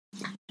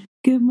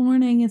Good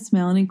morning, it's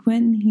Melanie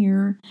Quinton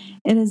here.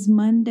 It is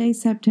Monday,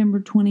 September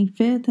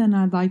 25th, and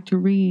I'd like to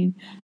read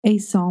a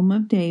Psalm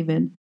of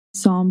David,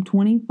 Psalm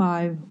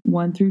 25,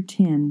 1 through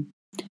 10.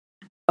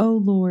 O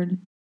Lord,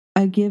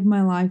 I give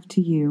my life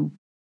to you.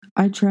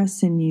 I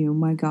trust in you,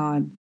 my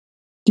God.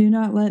 Do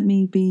not let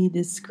me be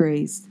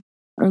disgraced,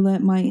 or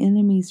let my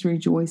enemies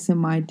rejoice in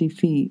my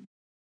defeat.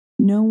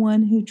 No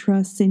one who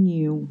trusts in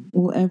you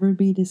will ever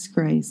be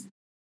disgraced,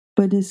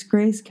 but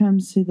disgrace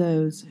comes to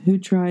those who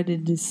try to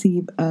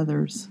deceive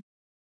others.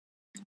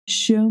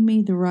 Show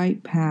me the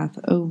right path,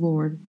 O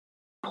Lord.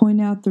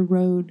 Point out the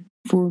road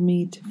for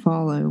me to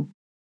follow.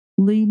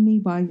 Lead me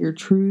by your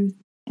truth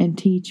and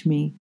teach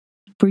me,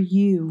 for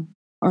you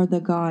are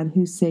the God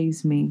who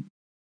saves me.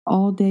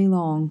 All day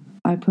long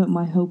I put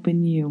my hope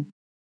in you.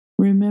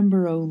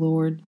 Remember, O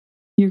Lord,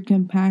 your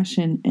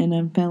compassion and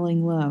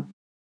unfailing love,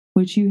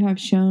 which you have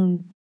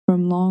shown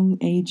from long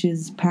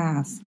ages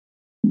past.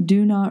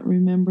 Do not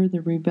remember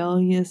the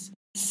rebellious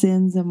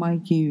sins of my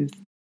youth.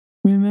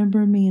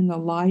 Remember me in the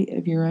light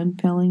of your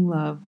unfailing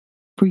love,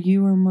 for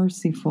you are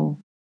merciful.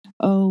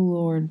 O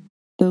Lord,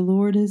 the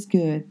Lord is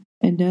good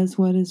and does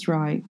what is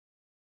right.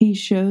 He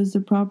shows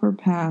the proper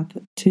path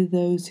to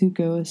those who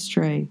go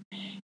astray.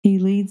 He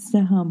leads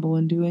the humble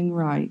in doing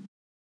right,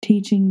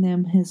 teaching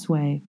them his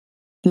way.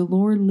 The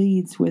Lord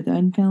leads with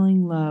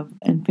unfailing love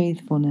and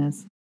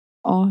faithfulness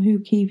all who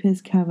keep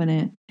his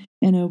covenant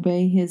and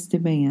obey his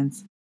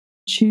demands.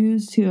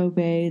 Choose to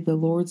obey the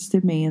Lord's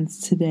demands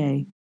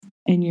today,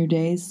 and your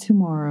days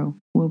tomorrow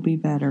will be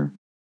better.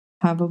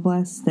 Have a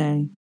blessed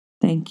day.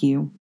 Thank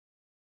you.